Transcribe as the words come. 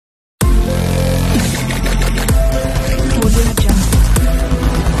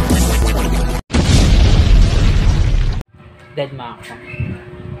Dead ma ako.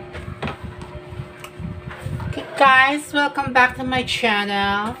 Okay guys, welcome back to my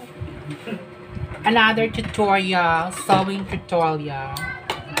channel. Another tutorial, sewing tutorial.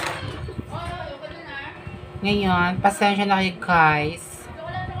 Ngayon, pasensya na kayo guys.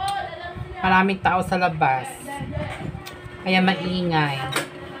 Maraming tao sa labas. Kaya maingay.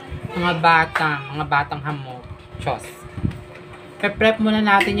 Mga batang hamog. Diyos. Prep muna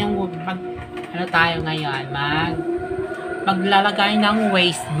natin yung ano tayo ngayon, maglalagay ng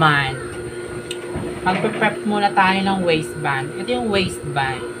waistband. Magpe-prep muna tayo ng waistband. Ito yung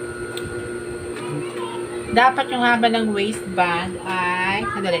waistband. Dapat yung haba ng waistband ay,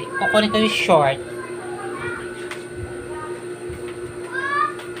 sandali, kukunin ko yung short.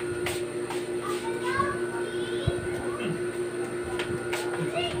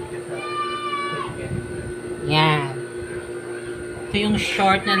 Yan. Ito yung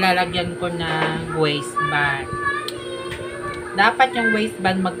short na lalagyan ko ng waistband. Dapat yung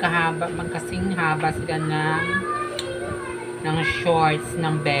waistband magkasing haba sila ng shorts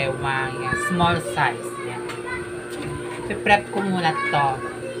ng bewang. Yan. Small size. Yan. I-prep ko muna to.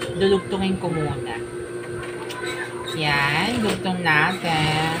 Dudugtungin ko muna. Yan. Dugtong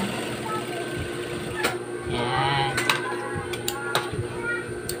natin. Yan.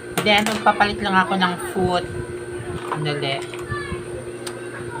 Then, magpapalit lang ako ng foot. Andali.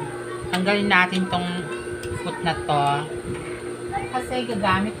 Tanggalin natin tong foot na to. Kasi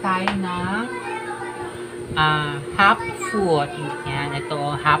gagamit tayo ng half foot. Yan, ito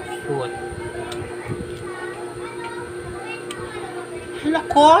half foot. Hala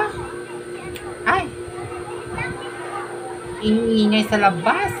ko? Ay! Ingingay sa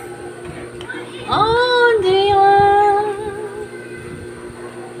labas. Oh, dear!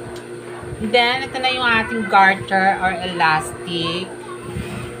 Then, ito na yung ating garter or elastic.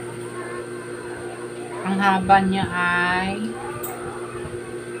 Ang haba niya ay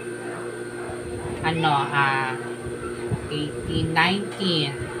 18,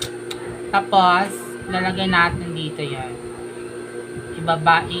 19. Tapos, lalagay natin dito yan.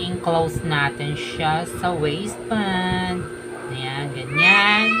 I-enclose natin siya sa waistband. Ayan,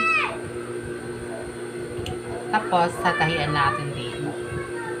 ganyan. Tapos, satahian natin dito.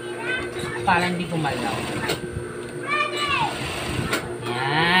 Para hindi gumalaw.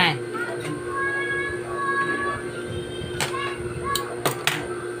 Ayan.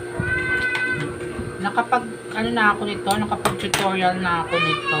 Nakapag tutorial na ako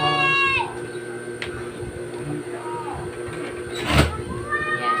nito.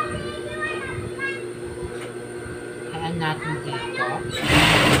 Ayan. Ayan natin dito.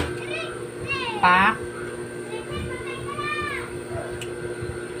 Pack.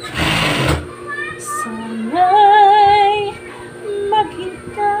 Sana'y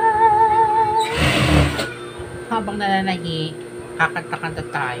maghintay. Habang nananahi, kakanta-kanta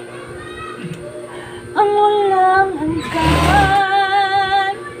tayo. Ang walang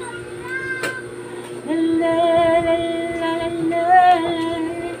hanggan.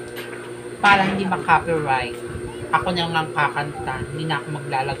 Para hindi ma-copyright, ako na lang kakanta. Hindi na ako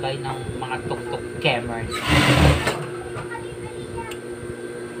maglalagay ng mga tuk-tuk cameras.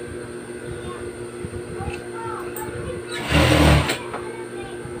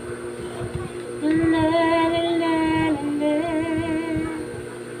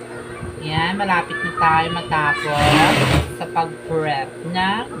 Yan, malapit na tayo matapos sa pag-prep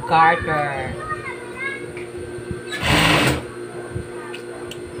na garter.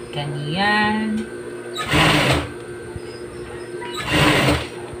 Ganyan.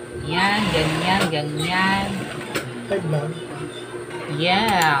 Yan, ganyan.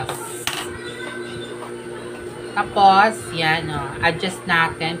 Yes. Tapos, yan, adjust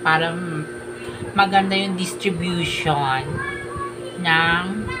natin para maganda yung distribution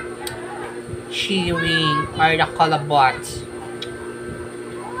ng shearing or the collabot.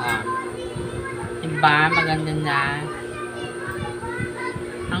 Diba? Maganda na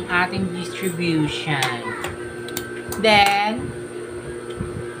ang ating distribution. Then,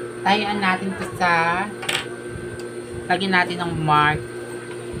 tahian natin ito sa lagyan natin ng mark.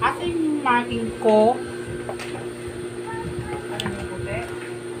 Asa yung marking ko?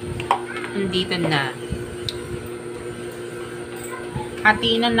 Dito na.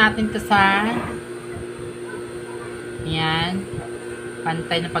 Hatinan natin ito sa yan.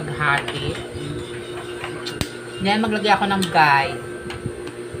 Pantay na paghati. Then, maglagay ako ng guide.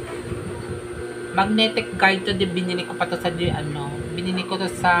 Magnetic guide to. Binili ko pa to sa binili ko to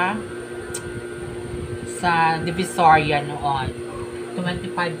sa Divisoria noon.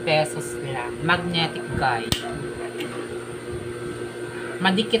 25 pesos lang. Magnetic guide.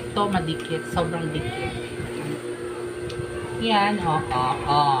 Madikit to, madikit. Sobrang dikit. Yan,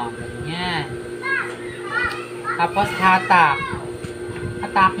 Yan. Tapos hatak.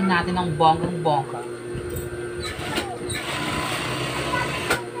 Hatakin natin ng bonggang-bongga.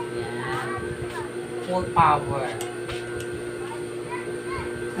 Yan. Full power.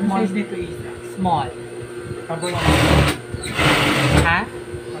 Ano size dito isa? Small. Pabawasan. Ha?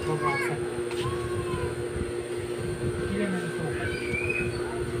 Pabawasan. Ilan ang sukat?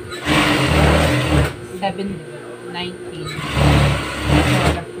 719.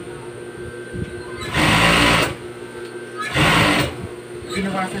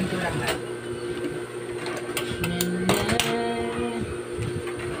 Binawasan ko lahat.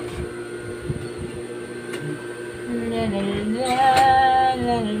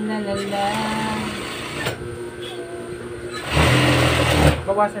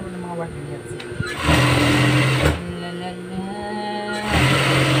 Bawasan mo ng mga 1 minutes.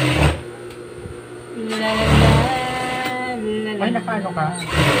 Ay, nakaano ka?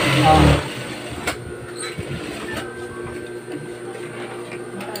 Oh.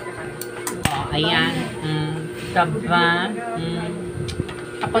 Ayan. Diba?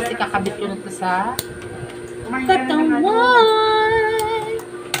 Tapos ikakabit ko na ito sa katawan.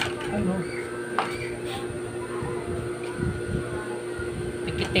 Ano?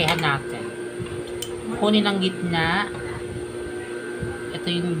 Pikitehan natin. Kunin ang gitna. Ito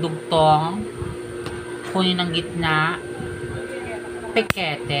yung dugtong. Kunin ang gitna.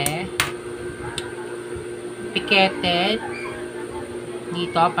 Pikete. Pikete.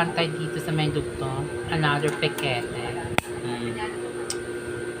 Dito, pantay dito sa may dugtong. Another pikete.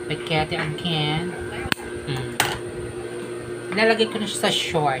 Pikete again. Ilalagay ko na siya sa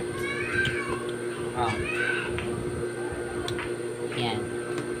short. Oh. Yan.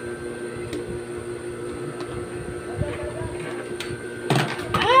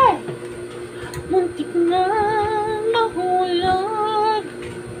 Ay! Muntik na mahulog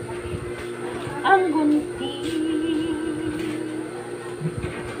ang gunting.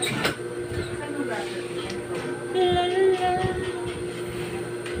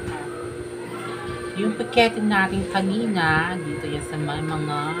 Yung pikete natin kanina, dito yan sa mga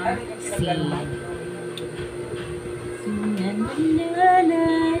scene.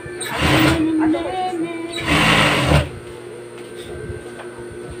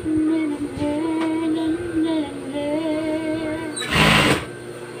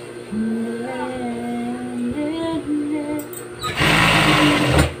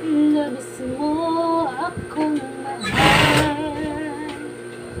 Labis mo akong mahal,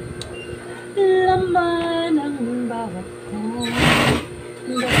 laman ang bawat kong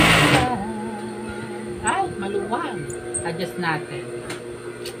dasal. Ay, maluwag. Adjust natin.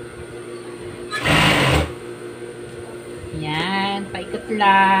 Yan, paikot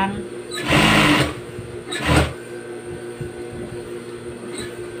lang.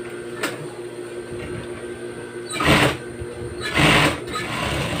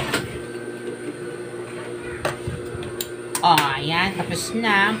 Ayan, tapos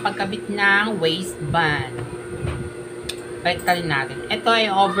na ang pagkabit ng waistband. Baliktad natin. Ito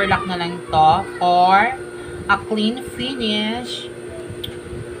ay overlock na lang to for a clean finish.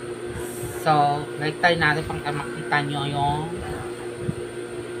 So, baliktad natin para makita nyo yung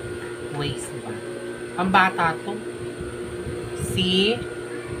waistband. Pambata to. See?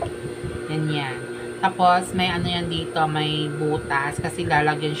 Yan. Tapos, may ano yan dito, may butas kasi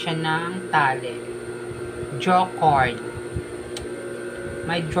lalagyan siya ng tali. Draw cord.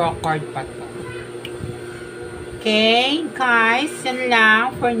 May draw cord pa to. Okay, guys, yan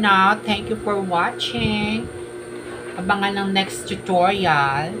lang for now. Thank you for watching. Abangan ng next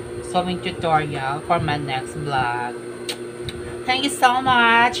tutorial, sewing tutorial for my next vlog. Thank you so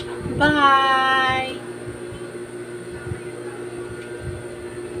much. Bye!